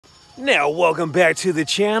Now, welcome back to the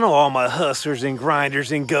channel, all my hustlers and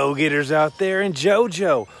grinders and go-getters out there. And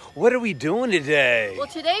JoJo, what are we doing today? Well,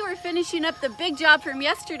 today we're finishing up the big job from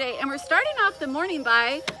yesterday, and we're starting off the morning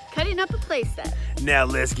by cutting up a play set. Now,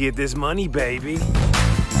 let's get this money, baby.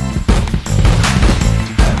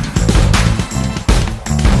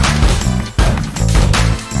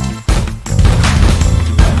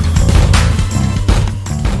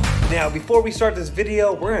 Now, before we start this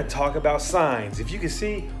video, we're gonna talk about signs. If you can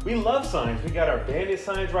see, we love signs. We got our bandit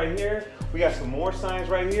signs right here. We got some more signs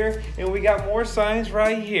right here. And we got more signs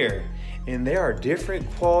right here. And there are different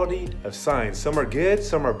quality of signs. Some are good,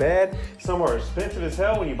 some are bad. Some are expensive as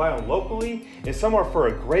hell when you buy them locally. And some are for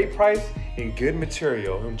a great price and good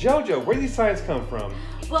material. And JoJo, where do these signs come from?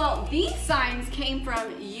 Well, these signs came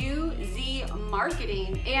from UZ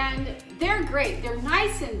Marketing, and they're great. They're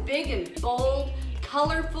nice and big and bold,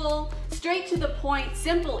 colorful, straight to the point.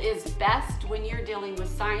 Simple is best when you're dealing with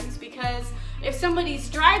signs, because if somebody's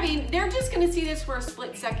driving, they're just gonna see this for a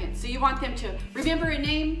split second. So you want them to remember a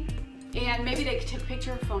name, and maybe they could take a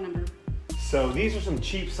picture of a phone number. So these are some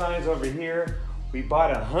cheap signs over here. We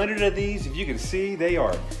bought 100 of these. If you can see, they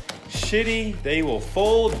are shitty. They will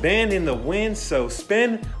fold, bend in the wind. So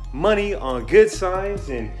spend money on good signs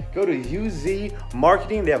and go to UZ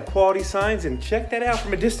Marketing. They have quality signs, and check that out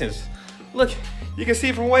from a distance. Look, you can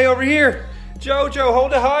see from way over here. JoJo,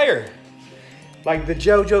 hold it higher. Like the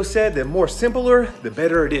JoJo said, the more simpler, the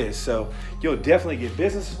better it is. So you'll definitely get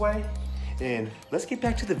business this way. And let's get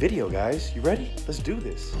back to the video, guys. You ready? Let's do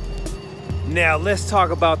this. Now let's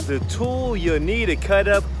talk about the tool you'll need to cut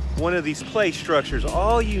up one of these plate structures.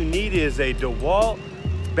 All you need is a DeWalt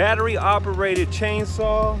battery operated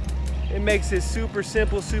chainsaw. It makes it super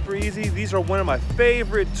simple, super easy. These are one of my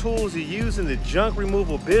favorite tools to use in the junk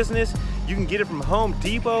removal business. You can get it from Home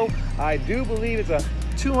Depot. I do believe it's a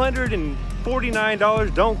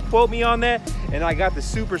 $249. Don't quote me on that. And I got the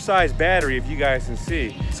super sized battery, if you guys can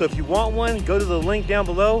see. So if you want one, go to the link down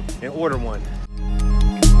below and order one.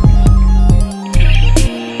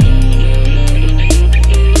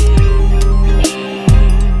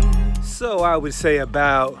 So I would say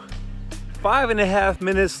about 5.5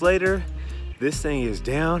 minutes later, this thing is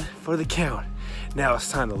down for the count. Now it's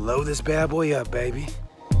time to load this bad boy up, baby.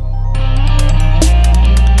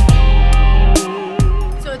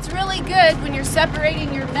 So it's really good when you're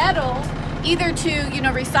separating your metal, either to,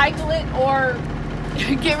 recycle it or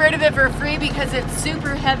get rid of it for free because it's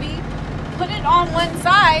super heavy. Put it on one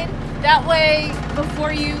side. That way,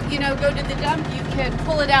 before you, go to the dump, you can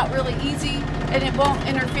pull it out really easy and it won't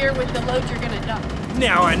interfere with the load you're gonna dump.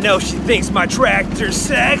 Now I know she thinks my tractor's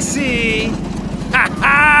sexy. Ha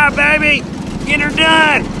ha, baby! Get her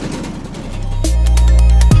done!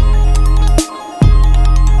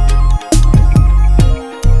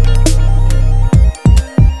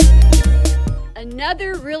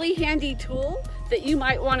 Another really handy tool that you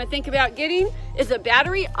might want to think about getting is a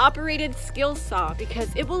battery operated skill saw,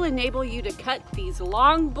 because it will enable you to cut these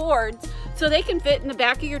long boards so they can fit in the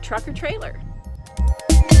back of your truck or trailer.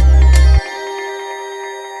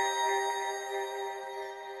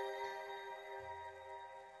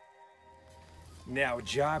 Now,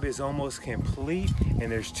 job is almost complete,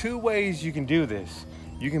 and there's two ways you can do this.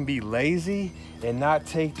 You can be lazy and not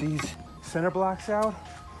take these center blocks out,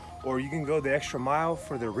 or you can go the extra mile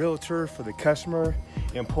for the realtor, for the customer,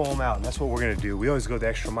 and pull them out. And that's what we're gonna do. We always go the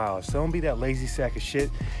extra mile. So don't be that lazy sack of shit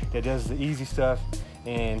that does the easy stuff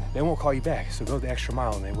and they won't call you back. So go the extra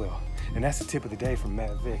mile and they will. And that's the tip of the day from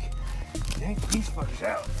Matt Vic. Yank these fuckers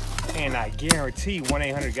out. And I guarantee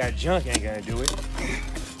 1-800-GOT-JUNK ain't gonna do it.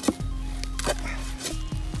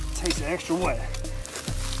 Takes an extra what?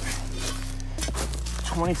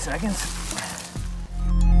 20 seconds?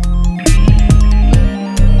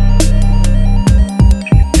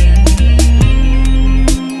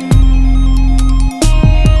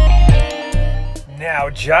 Now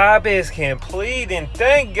job is complete, and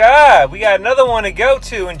thank God we got another one to go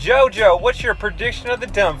to. And JoJo, what's your prediction of the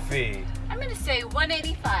dump fee? I'm gonna say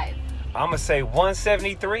 185. I'm gonna say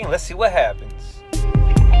 173, and let's see what happens.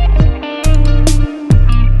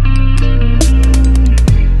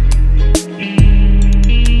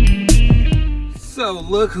 So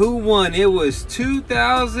look who won. It was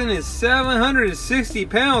 2,760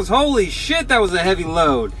 pounds. Holy shit, that was a heavy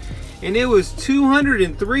load. And it was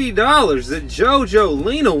 $203 that JoJo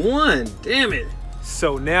Lena won. Damn it.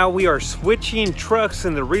 So now we are switching trucks,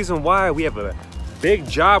 and the reason why, we have a big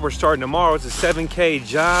job we're starting tomorrow. It's a 7K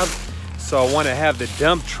job. So I want to have the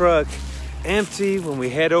dump truck empty when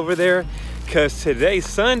we head over there, because today's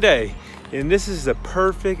Sunday, and this is a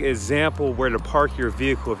perfect example where to park your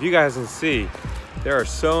vehicle. If you guys can see, there are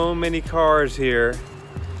so many cars here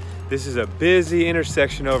This is a busy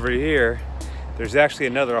intersection over here. There's actually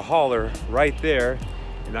another hauler right there,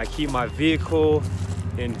 and I keep my vehicle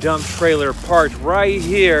and dump trailer parked right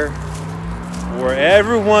here where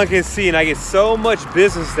everyone can see, and I get so much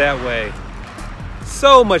business that way.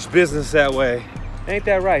 So much business that way. Ain't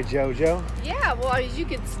that right, JoJo? Yeah, well, as you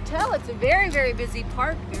can tell, it's a very, very busy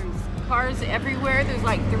park. There's cars everywhere. There's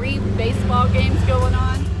like 3 baseball games going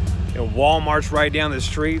on. And Walmart's right down the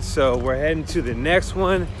street, so we're heading to the next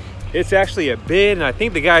one. It's actually a bid, and I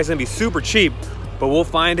think the guy's gonna be super cheap, but we'll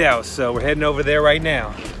find out. So we're heading over there right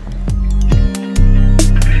now.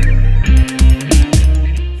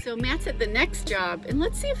 So Matt's at the next job, and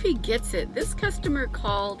let's see if he gets it. This customer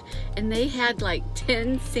called, and they had like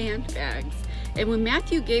 10 sandbags. And when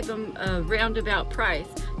Matthew gave them a roundabout price,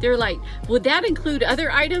 they're like, would that include other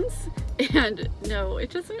items? And no, it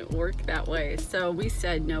doesn't work that way. So we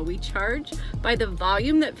said, no, we charge by the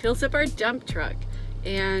volume that fills up our dump truck.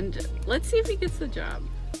 And let's see if he gets the job.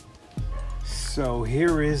 So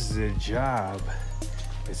here is the job.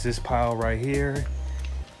 It's this pile right here.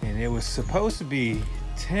 And it was supposed to be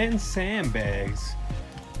 10 sandbags,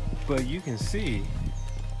 but you can see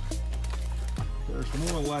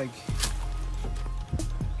there's more like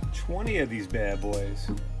 20 of these bad boys.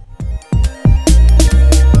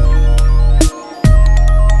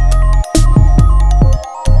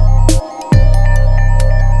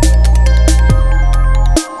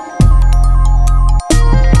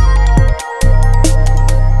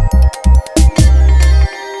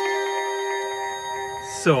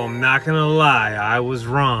 So I'm not gonna lie, I was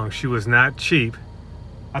wrong. She was not cheap.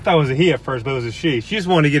 I thought it was a he at first, but it was a she. She just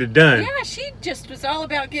wanted to get it done. Yeah, she just was all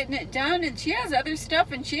about getting it done, and she has other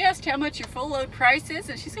stuff, and she asked how much your full load price is,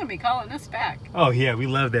 and she's gonna be calling us back. Oh yeah, we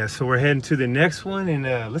love that. So we're heading to the next one, and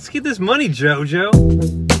let's get this money,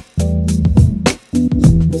 JoJo.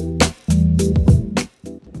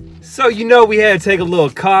 So you know we had to take a little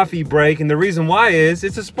coffee break, and the reason why is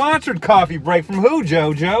it's a sponsored coffee break from who,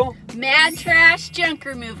 JoJo? Mad Trash Junk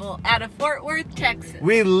Removal out of Fort Worth, Texas.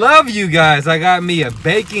 We love you guys. I got me a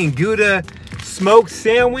bacon Gouda smoked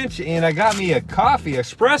sandwich, and I got me a coffee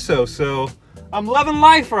espresso, so I'm loving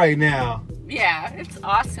life right now. Yeah, it's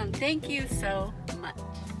awesome. Thank you so much.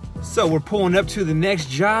 So we're pulling up to the next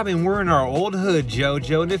job, and we're in our old hood,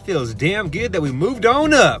 JoJo, and it feels damn good that we moved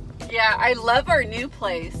on up. Yeah, I love our new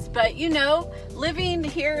place, but you know, living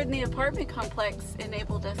here in the apartment complex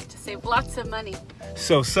enabled us to save lots of money.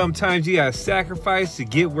 So sometimes you gotta sacrifice to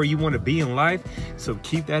get where you want to be in life, so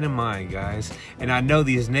keep that in mind, guys. And I know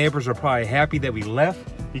these neighbors are probably happy that we left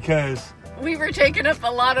because we were taking up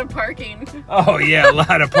a lot of parking. Oh yeah, a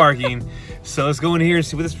lot of parking. So let's go in here and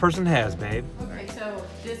see what this person has, babe. Okay, so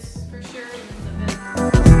this for sure is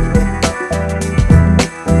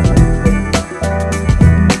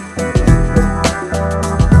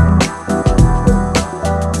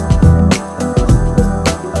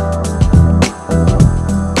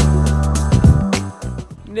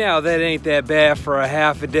Now that ain't that bad for a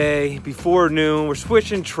half a day. Before noon, we're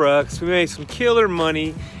switching trucks. We made some killer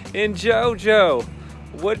money. And JoJo,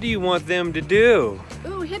 what do you want them to do?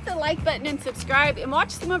 Ooh, hit the like button and subscribe and watch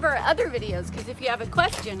some of our other videos, because if you have a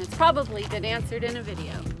question, it's probably been answered in a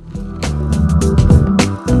video.